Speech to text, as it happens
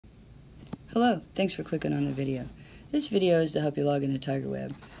Hello, thanks for clicking on the video. This video is to help you log into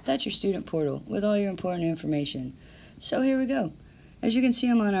TigerWeb. That's your student portal with all your important information. So here we go. As you can see,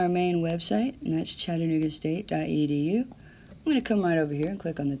 I'm on our main website, and that's ChattanoogaaState.edu. I'm going to come right over here and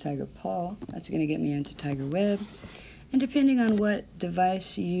click on the Tiger paw. That's going to get me into TigerWeb. And depending on what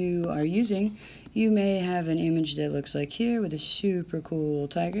device you are using, you may have an image that looks like here with a super cool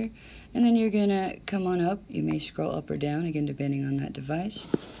tiger. And then you're going to come on up. You may scroll up or down, again, depending on that device.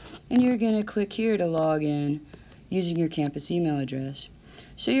 And you're going to click here to log in using your campus email address.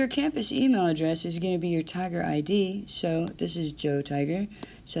 So your campus email address is going to be your Tiger ID. So this is Joe Tiger.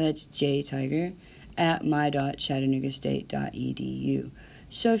 So that's jtiger at my.chattanoogastate.edu.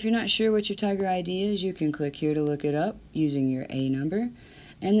 So if you're not sure what your Tiger ID is, you can click here to look it up using your A number.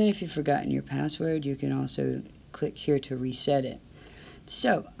 And then if you've forgotten your password, you can also click here to reset it.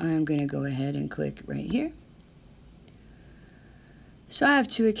 So I'm going to go ahead and click right here. So I have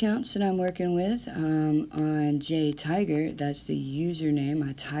two accounts that I'm working with. On jtiger, that's the username,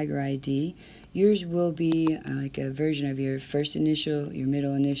 my Tiger ID. Yours will be like a version of your first initial, your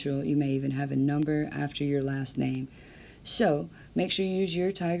middle initial. You may even have a number after your last name. So make sure you use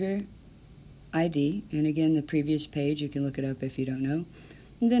your Tiger ID. And again, the previous page, you can look it up if you don't know.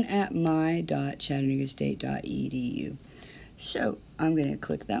 And then at my.chattanoogastate.edu. So I'm going to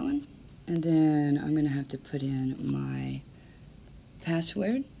click that one. And then I'm going to have to put in my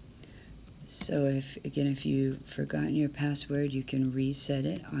password. So if you've forgotten your password, you can reset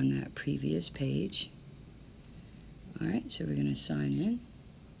it on that previous page. Alright, so we're going to sign in.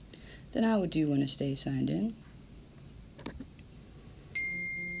 Then I do want to stay signed in.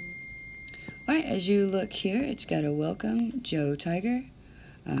 Alright, as you look here, it's got a welcome, Joe Tiger.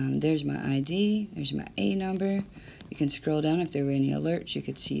 There's my ID, there's my A number. You can scroll down if there were any alerts, you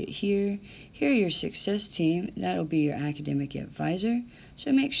could see it here. Here, your success team, that'll be your academic advisor.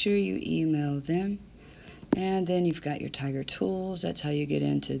 So make sure you email them. And then you've got your Tiger tools. That's how you get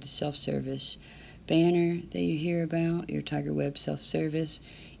into the self-service banner that you hear about, your TigerWeb self-service.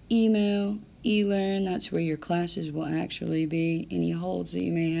 Email, e-learn, that's where your classes will actually be, any holds that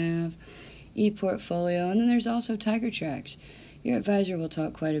you may have. E-portfolio, and then there's also Tiger Tracks. Your advisor will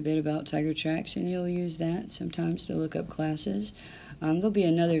talk quite a bit about Tiger Tracks, and you'll use that sometimes to look up classes. There'll be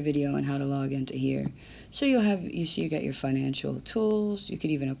another video on how to log into here. So you see you got your financial tools. You could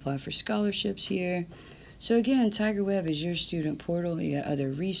even apply for scholarships here. So again, TigerWeb is your student portal. You got other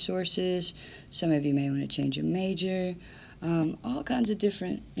resources. Some of you may want to change a major. All kinds of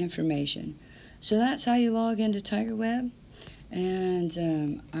different information. So that's how you log into TigerWeb. And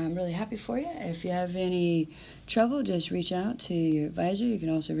I'm really happy for you. If you have any trouble, just reach out to your advisor. You can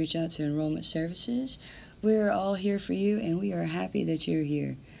also reach out to Enrollment Services. We're all here for you, and we are happy that you're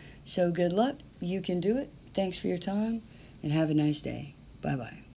here. So good luck. You can do it. Thanks for your time, and have a nice day. Bye-bye.